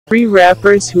3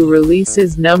 rappers who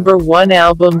releases #1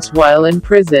 albums while in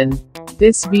prison.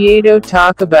 This video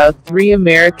talk about 3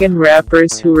 American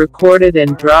rappers who recorded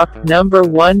and dropped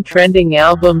 #1 trending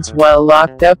albums while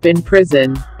locked up in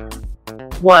prison.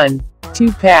 1.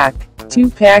 Tupac.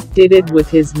 Tupac did it with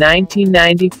his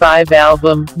 1995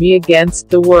 album, Me Against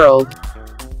the World,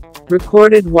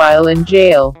 recorded while in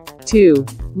jail. 2.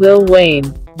 Lil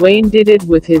Wayne. Wayne did it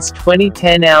with his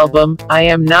 2010 album, I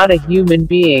Am Not a Human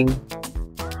Being,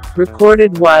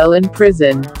 recorded while in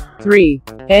prison. 3.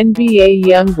 NBA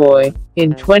Youngboy.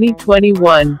 In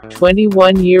 2021,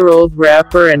 21-year-old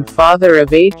rapper and father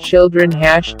of 8 children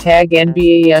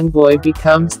 #NBA Youngboy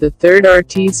becomes the 3rd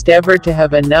artist ever to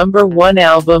have a #1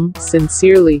 album,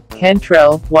 Sincerely,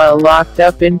 Kentrell, while locked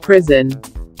up in prison.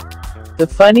 The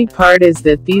funny part is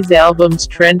that these albums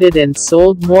trended and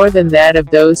sold more than that of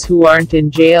those who aren't in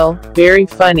jail. Very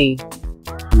funny.